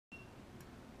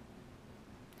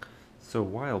So a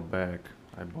while back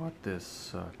I bought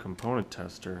this component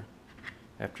tester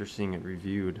after seeing it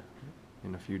reviewed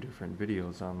in a few different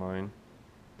videos online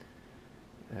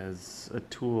as a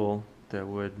tool that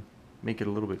would make it a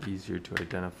little bit easier to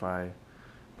identify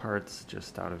parts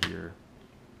just out of your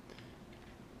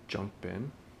junk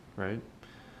bin, right?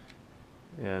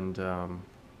 And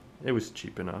it was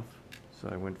cheap enough, so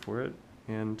I went for it,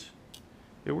 and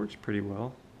it works pretty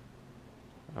well.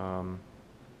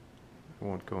 I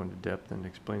won't go into depth in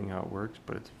explaining how it works,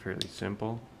 but it's fairly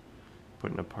simple.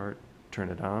 Put in a part, turn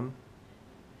it on,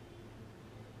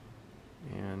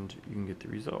 and you can get the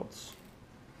results.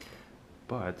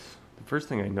 But the first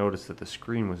thing I noticed that the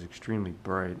screen was extremely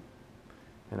bright,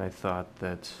 and I thought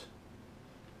that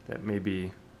may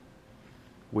be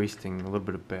wasting a little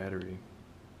bit of battery.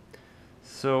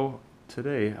 So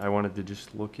today I wanted to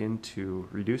just look into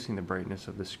reducing the brightness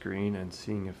of the screen and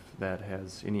seeing if that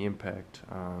has any impact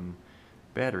on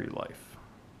battery life.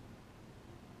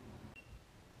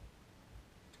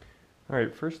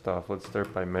 Alright, first off, let's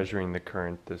start by measuring the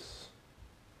current this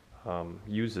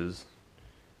uses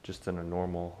just in a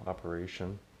normal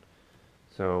operation.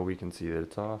 So we can see that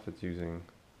it's off. It's using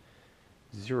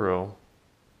 0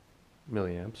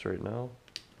 milliamps right now.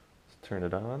 Let's turn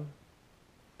it on,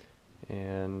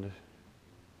 and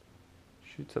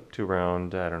shoots up to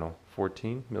around, I don't know,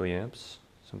 14 milliamps,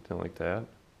 something like that,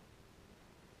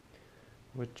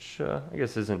 which I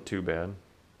guess isn't too bad.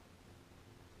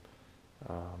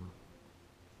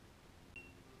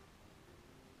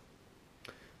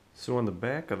 So on the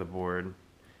back of the board,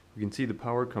 you can see the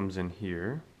power comes in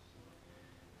here,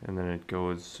 and then it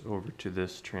goes over to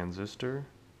this transistor,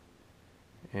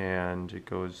 and it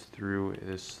goes through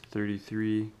this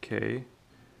 33K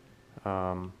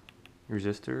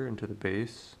resistor into the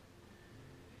base,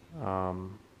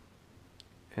 and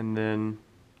then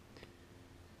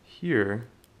here,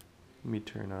 let me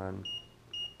turn on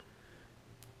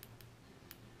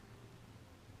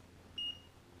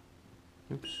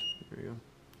oops, there we go.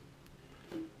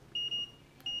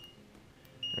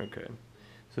 Okay,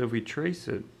 so if we trace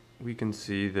it, we can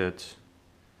see that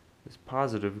this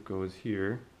positive goes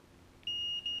here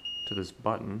to this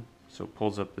button, so it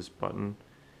pulls up this button,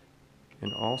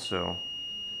 and also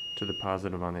to the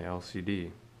positive on the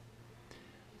LCD.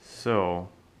 So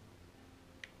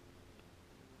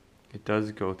it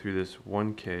does go through this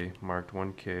 1K, marked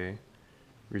 1K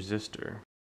resistor.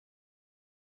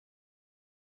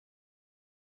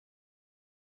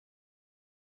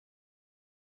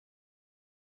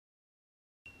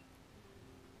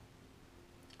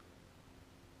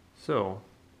 So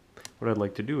what I'd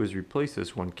like to do is replace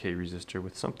this 1K resistor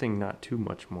with something not too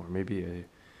much more, maybe a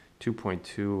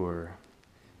 2.2 or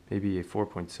maybe a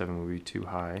 4.7 would be too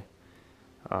high,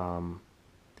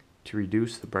 to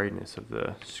reduce the brightness of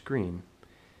the screen.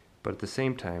 But at the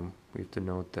same time, we have to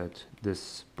note that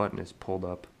this button is pulled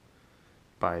up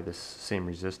by this same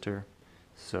resistor,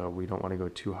 so we don't want to go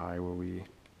too high where we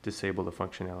disable the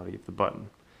functionality of the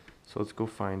button. So let's go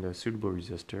find a suitable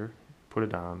resistor, put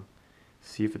it on,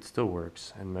 see if it still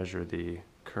works, and measure the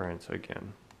current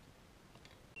again.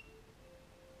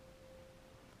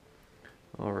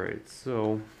 Alright,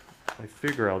 so I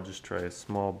figure I'll just try a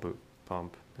small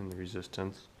bump in the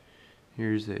resistance.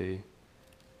 Here's a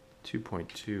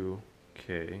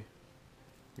 2.2K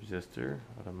resistor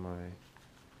out of my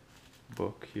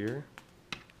book here,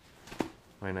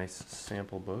 my nice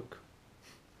sample book.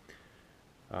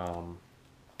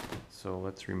 So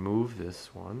let's remove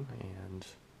this one and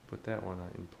put that one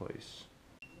in place.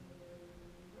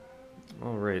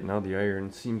 Alright, now the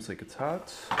iron seems like it's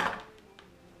hot.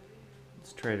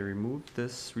 Let's try to remove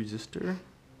this resistor.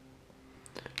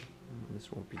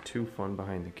 This won't be too fun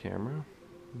behind the camera,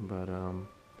 but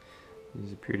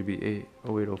these appear to be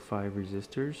 0805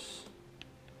 resistors.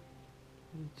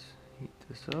 Let's heat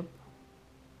this up.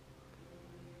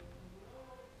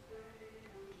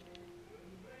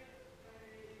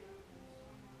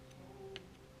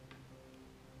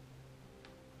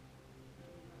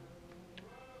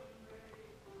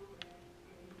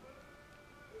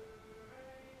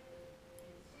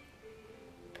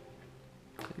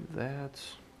 Save that.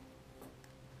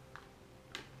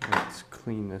 Let's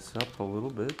clean this up a little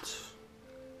bit.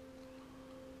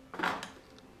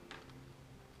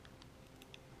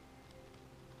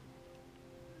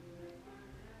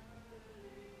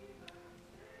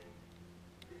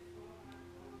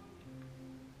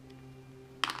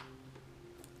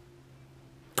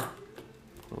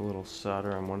 Put a little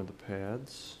solder on one of the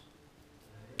pads.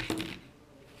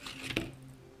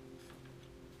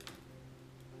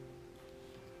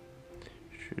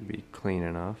 Should be clean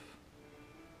enough.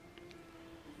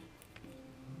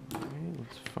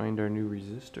 find our new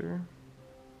resistor.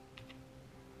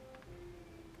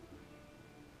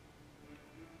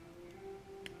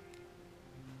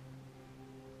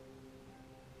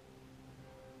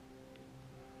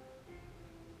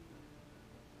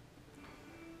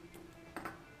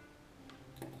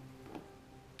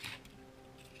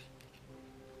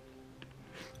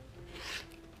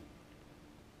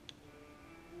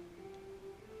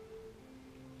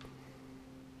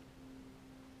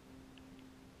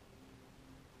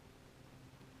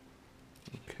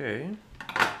 Okay,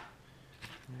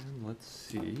 and let's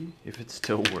see if it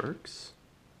still works,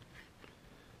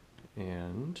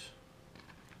 and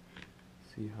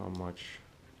see how much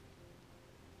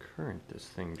current this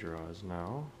thing draws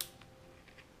now.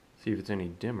 See if it's any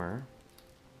dimmer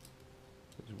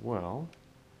as well.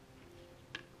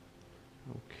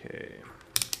 Okay.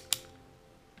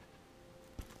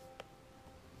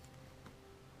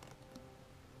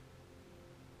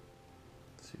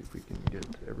 See if we can get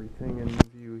everything in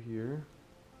view here.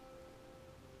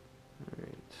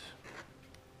 Alright.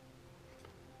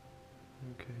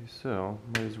 Okay, so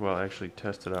might as well actually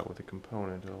test it out with a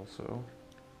component also.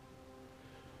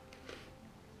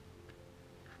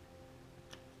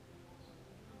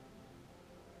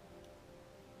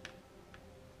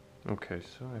 Okay,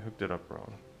 so I hooked it up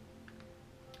wrong.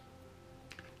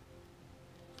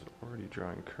 It's already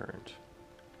drawing current.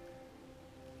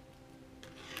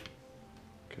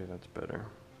 Okay, that's better.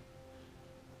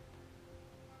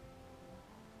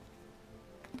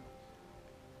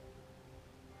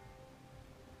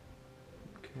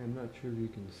 Okay, I'm not sure if you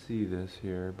can see this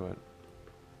here, but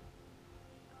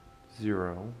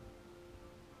 0.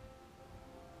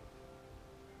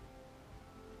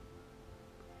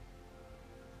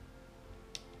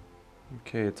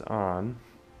 Okay, it's on.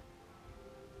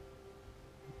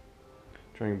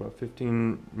 Drawing about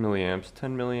 15 milliamps,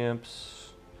 10 milliamps.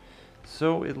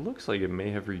 So it looks like it may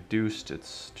have reduced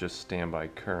its just standby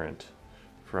current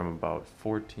from about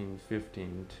 14,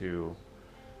 15 to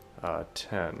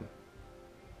 10.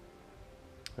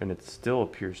 And it still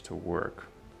appears to work.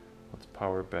 Let's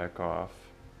power it back off.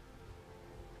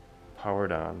 Power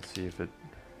it on, see if it...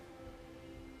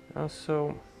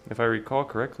 so if I recall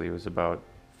correctly, it was about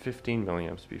 15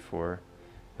 milliamps before.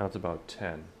 Now it's about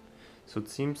 10. So it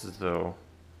seems as though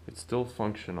it's still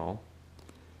functional.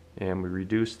 And we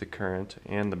reduced the current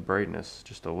and the brightness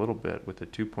just a little bit with the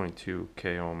 2.2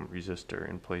 k ohm resistor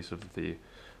in place of the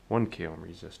 1 k ohm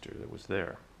resistor that was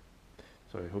there.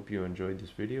 So I hope you enjoyed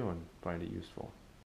this video and find it useful.